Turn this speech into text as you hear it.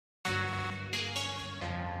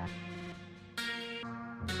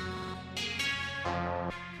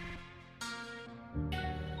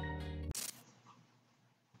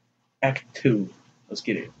Act 2. Let's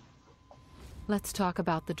get it. Let's talk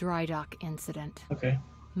about the dry dock incident. Okay.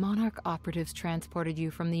 Monarch operatives transported you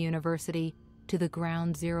from the university to the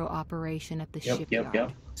ground zero operation at the shipyard.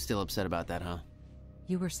 Yep. Still upset about that, huh?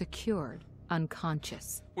 You were secured,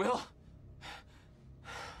 unconscious. Will?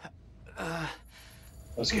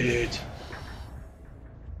 Let's get it.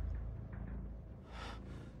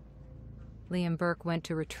 Liam Burke went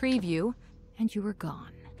to retrieve you, and you were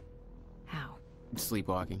gone. How?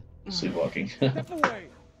 Sleepwalking. Sleepwalking. Step away!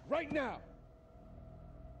 Right now!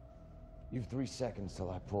 You've 3 seconds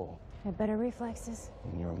till I pull. Have better reflexes.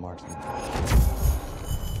 And you're a marksman.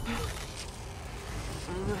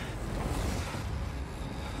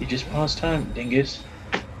 You just paused time, dingus.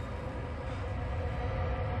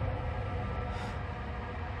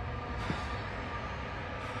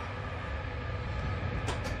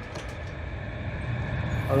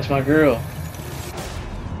 Oh, that's my girl.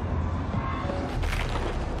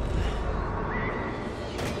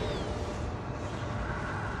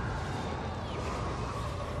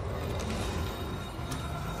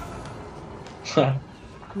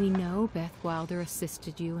 We know Beth Wilder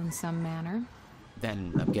assisted you in some manner.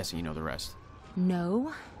 Then I'm guessing you know the rest.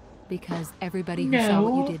 No, because everybody who saw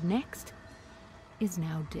what you did next is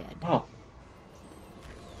now dead. Oh.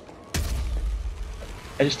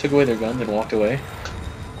 I just took away their guns and walked away.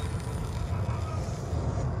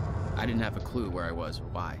 I didn't have a clue where I was or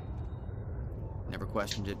why. Never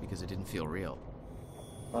questioned it because it didn't feel real.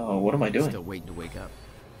 Oh, what am I doing? Still waiting to wake up.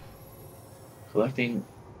 Collecting.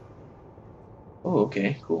 Oh,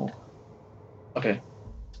 okay, cool. Okay.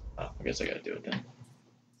 Oh, I guess I gotta do it then.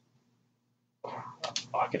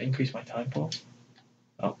 Oh, I can increase my time pool?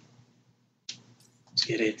 Oh. Let's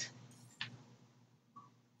get it.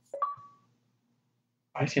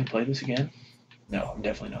 I can play this again? No, I'm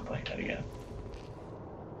definitely not playing that again.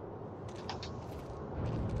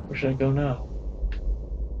 Where should I go now?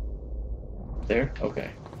 There? Okay.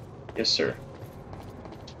 Yes, sir.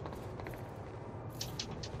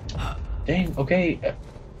 Dang, okay.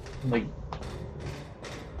 I'm like,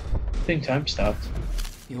 I think time stopped.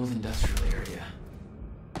 The old industrial area.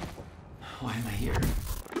 Why am I here?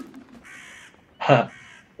 Ha!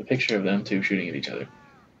 The picture of them two shooting at each other.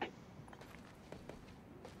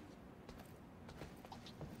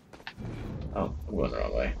 Oh, I'm going the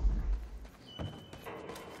wrong way.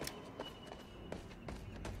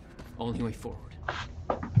 Only way forward.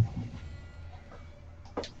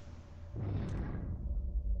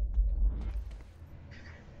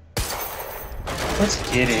 Let's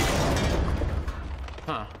get it.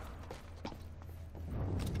 Huh.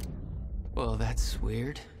 Well, that's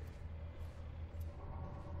weird.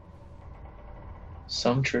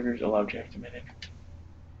 Some triggers allow Jack to manipulate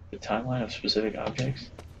the timeline of specific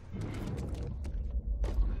objects.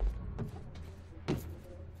 Let's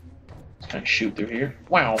kind of shoot through here.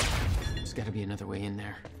 Wow. There's gotta be another way in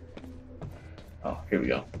there. Oh, here we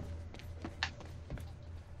go.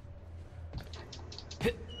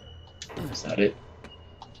 That's not it.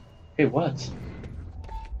 Hey, what?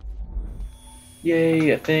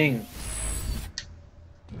 Yay, a thing.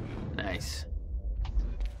 Nice.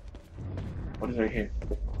 What is right here?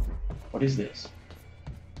 What is this?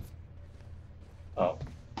 Oh.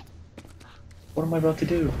 What am I about to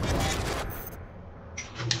do?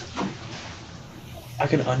 I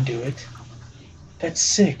can undo it. That's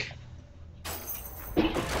sick.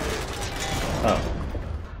 Oh.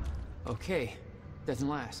 Okay. Doesn't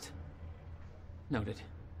last. Noted.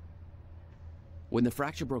 When the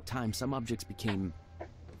fracture broke time, some objects became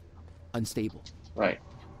unstable. Right.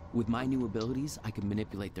 With my new abilities, I could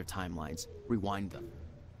manipulate their timelines, rewind them.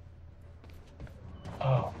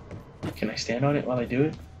 Oh. Can I stand on it while I do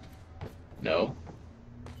it? No.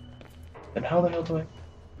 Then how the hell do I...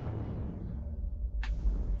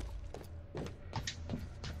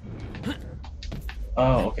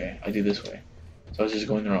 Oh, okay. I do this way. So I was just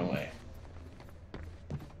going the wrong way.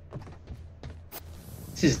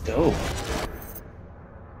 This is dope.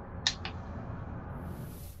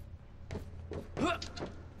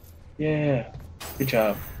 Yeah. Good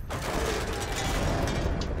job.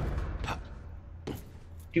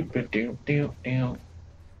 Do.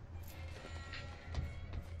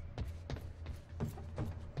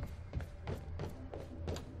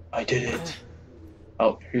 I did it.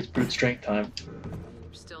 Oh, here's brute strength time.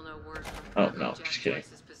 Still no word from Oh, no, just kidding.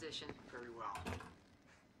 Joyce's position. Very well.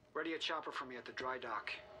 Ready a chopper for me at the dry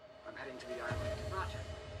dock. I'm heading to the island. Roger.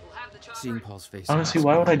 We'll have the chopper. Seeing Paul's face. Honestly,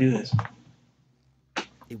 why would I do this?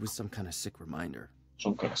 It was some kind of sick reminder.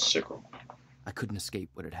 Some kind of sickle. I couldn't escape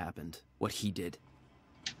what had happened, what he did.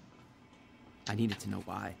 I needed to know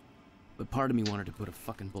why. But part of me wanted to put a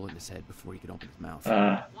fucking bullet in his head before he could open his mouth.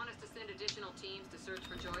 Want us to additional teams to search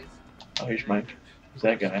for Joyce? Oh, here's Mike. Who's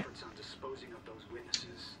that guy? Efforts on disposing of those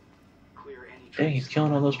witnesses. Clear any Dang, he's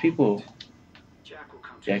killing all those people. Jack will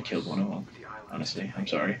come to Yeah, I us killed one of them. with the island. Honestly, I'm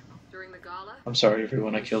sorry. During the gala? I'm sorry,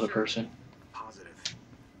 everyone. I killed a person. Positive.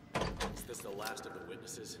 Is this the last of the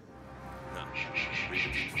witnesses? No. We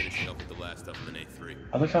should be finishing up with the last of them in A3.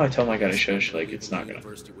 I like how I tell my guy to shush, like it's not gonna.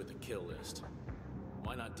 University with the kill list.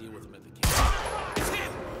 Why not deal with them at the camp? It's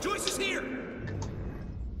him! Joyce is here!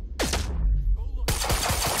 Go look.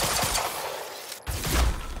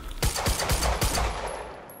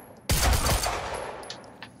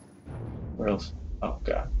 Where else? Oh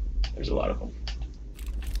god, there's a lot of them.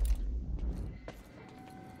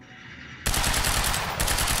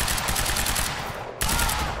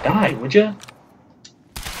 Die, would ya?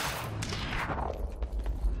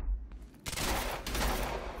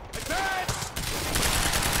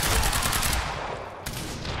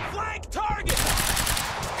 Flank target!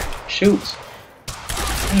 Shoot!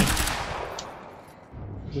 Dang.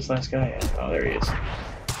 Where's this last guy at? Oh, there he is.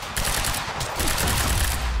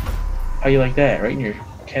 How you like that? Right in your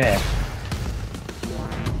calf.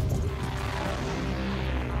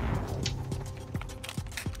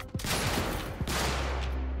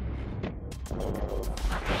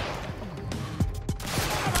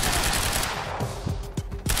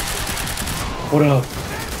 What up?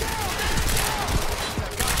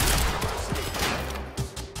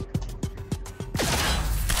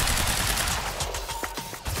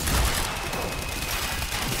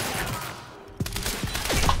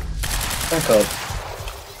 Back up.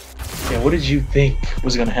 Yeah, what did you think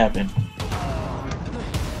was gonna happen?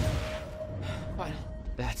 What?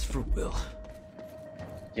 That's for Will.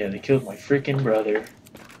 Yeah, they killed my freaking brother.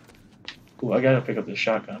 Ooh, I gotta pick up the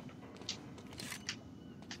shotgun.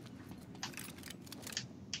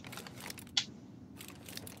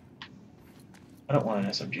 I don't want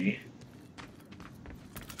an SMG.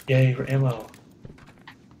 Yay for ammo.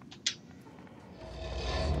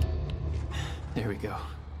 There we go.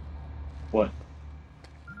 What?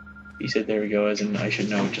 He said there we go, as in I should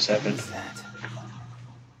know what just happened. What's that?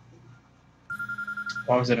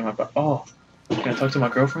 Why was that in my pocket? Oh, can I talk to my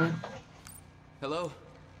girlfriend? Hello?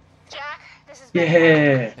 Jack, this is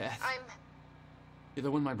Yeah! Beth. I'm You're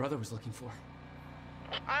the one my brother was looking for.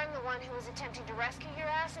 the one who was attempting to rescue your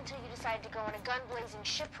ass until you decided to go on a gun-blazing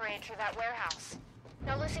ship parade through that warehouse.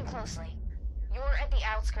 Now listen closely. You're at the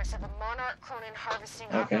outskirts of a Monarch Cronin harvesting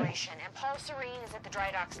Okay. operation, and Paul Serene is at the dry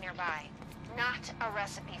docks nearby. Not a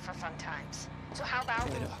recipe for fun times. So how about...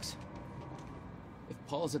 Dry docks. If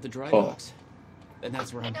Paul's at the dry Paul. docks, then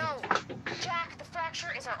that's where I'm No, headed. Jack, the fracture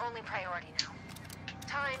is our only priority now.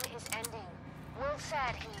 Time is ending. Will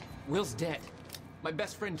said he... Will's dead. My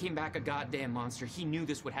best friend came back a goddamn monster. He knew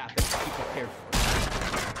this would happen. He prepared for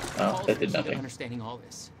it. Oh, Paul's that the did key to nothing. understanding all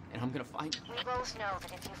this, and I'm gonna find him. We both know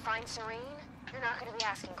that if you find Serene, you're not going to be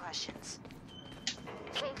asking questions.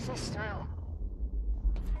 Think this through.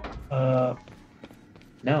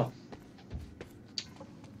 No.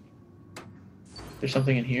 There's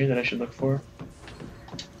something in here that I should look for.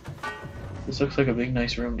 This looks like a big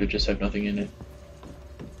nice room to just have nothing in it.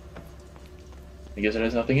 I guess it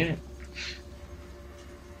has nothing in it.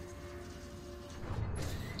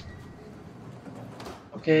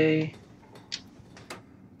 Okay.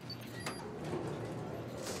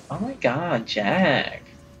 Oh my god, Jack.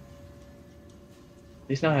 At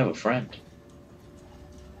least now I have a friend.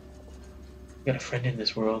 I got a friend in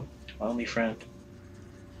this world. My only friend.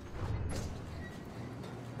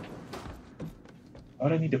 Why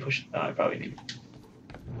would I need to push? No, I probably need.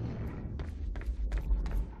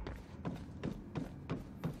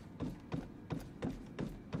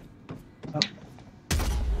 Oh,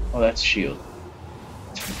 oh, that's shield.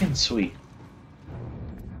 It's freaking sweet.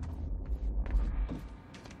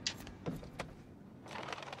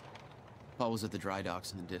 Paul was at the dry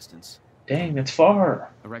docks in the distance. Dang, that's far.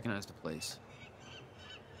 I recognized the place.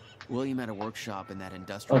 William had a workshop in that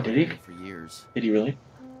industrial Oh, did he? area for years. Did he really?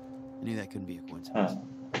 I knew that couldn't be a coincidence.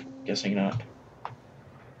 Guessing not.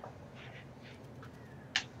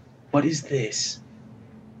 What is this?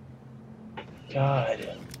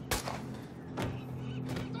 God.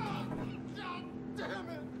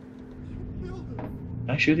 Can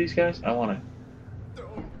I shoot these guys? I wanna.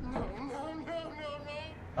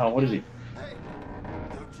 Oh, what is he?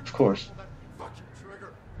 Of course.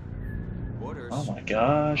 Orders. Oh my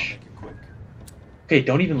gosh. Make it quick. Okay,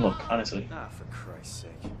 don't even look, honestly. Ah, for Christ's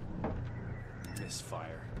sake.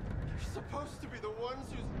 Misfire. You're supposed to be the ones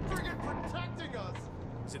who's friggin' protecting us!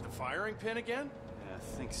 Is it the firing pin again? Yeah, I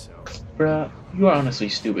think so. Bruh, you are honestly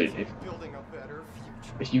stupid Building a better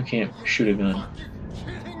future. if you can't shoot a gun. Fuck, you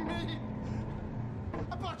kidding me?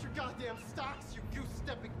 I bought your goddamn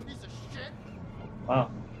Wow.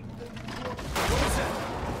 What was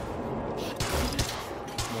that?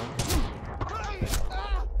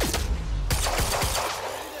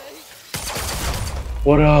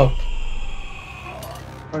 What up?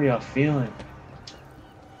 How are y'all feeling?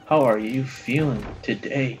 How are you feeling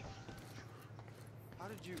today? How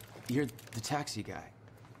did you... You're the taxi guy.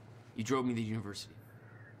 You drove me to the university.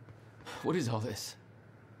 What is all this?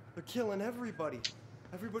 They're killing everybody.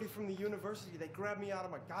 Everybody from the university. They grabbed me out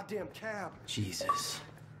of my goddamn cab. Jesus.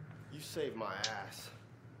 You saved my ass.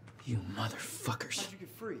 You motherfuckers. How'd you get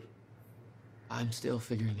free? I'm still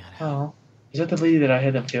figuring that out. Oh. Is that the lady that I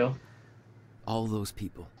had them kill? All those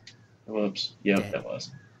people. Whoops. Yep, Dead. that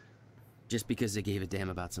was. Just because they gave a damn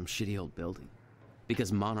about some shitty old building.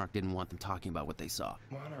 Because Monarch didn't want them talking about what they saw.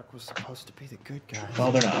 Monarch was supposed to be the good guy.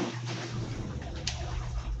 Well, they're not.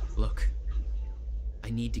 Look. I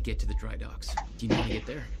need to get to the dry docks. Do you know how to get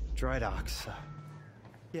there? Dry docks.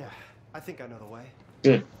 Yeah, I think I know the way.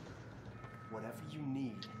 Good. Whatever you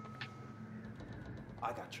need,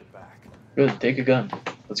 I got your back. Good. Take a gun.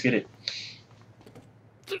 Let's get it.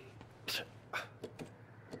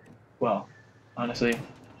 Well, honestly,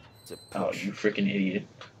 oh, you freaking idiot.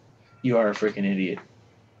 You are a freaking idiot.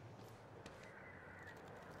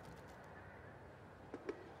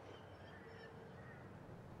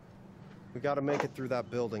 We gotta make it through that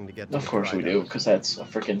building to get to Of the course dry we do, dock. because that's a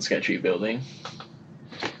freaking sketchy building.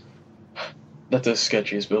 That's the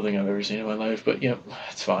sketchiest building I've ever seen in my life, but yep,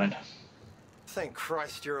 it's fine. Thank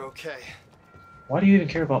Christ you're okay. Why do you even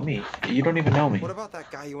care about me? You don't even know me. What about that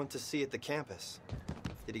guy you went to see at the campus?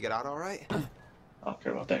 Did he get out all right? I don't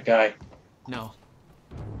care about that guy. No.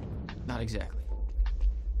 Not exactly.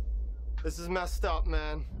 This is messed up,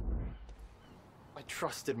 man. I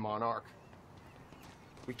trusted Monarch.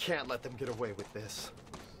 We can't let them get away with this.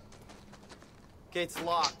 Gate's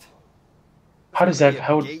locked. How does that,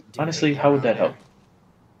 how, honestly, how would that help?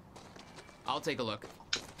 I'll take a look.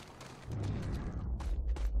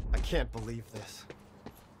 I can't believe this.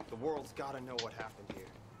 The world's gotta know what happened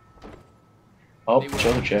here. Oh, They will.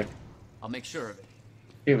 shoulder check. I'll make sure of it.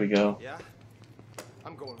 Here we go. Yeah?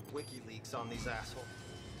 I'm going WikiLeaks on these assholes.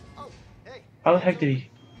 Oh, hey. How the heck did he?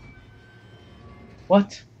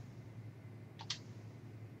 What?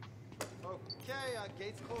 Okay,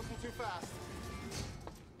 gate's closing too fast.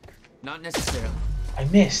 Not necessarily. I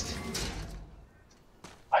missed.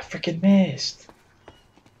 I freaking missed.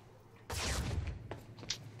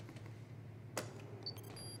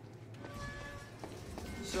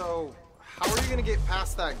 So, how are you gonna get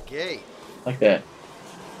past that gate? Like that.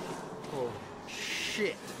 Oh,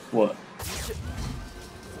 shit. What?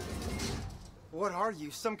 What are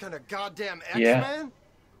you, some kind of goddamn Yeah. X-Man?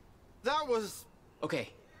 That was Okay.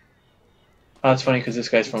 Oh, it's funny because this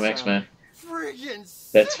guy's from X-Men. friggin'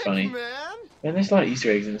 sick, That's funny. man. Man, there's a lot of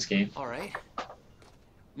Easter eggs in this game. Alright.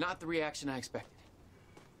 Not the reaction I expected.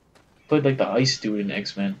 Played like the ice dude in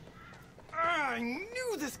X-Men. I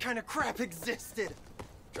knew this kind of crap existed.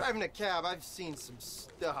 Driving a cab, I've seen some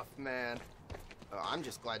stuff, man. I'm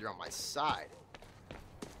just glad you're on my side.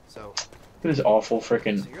 So, Look at this awful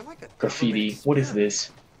freaking so you're like a graffiti. government What is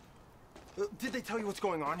experiment. this? Did they tell you what's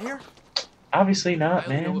going on here? Obviously I not,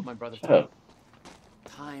 only know man. what my brother Shut told me. up.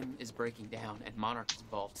 Time is breaking down, and Monarch is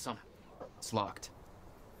involved somehow. It's locked.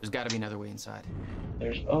 There's got to be another way inside.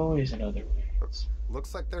 There's always another way.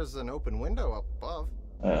 Looks like there's an open window up above.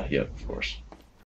 Yep, of course.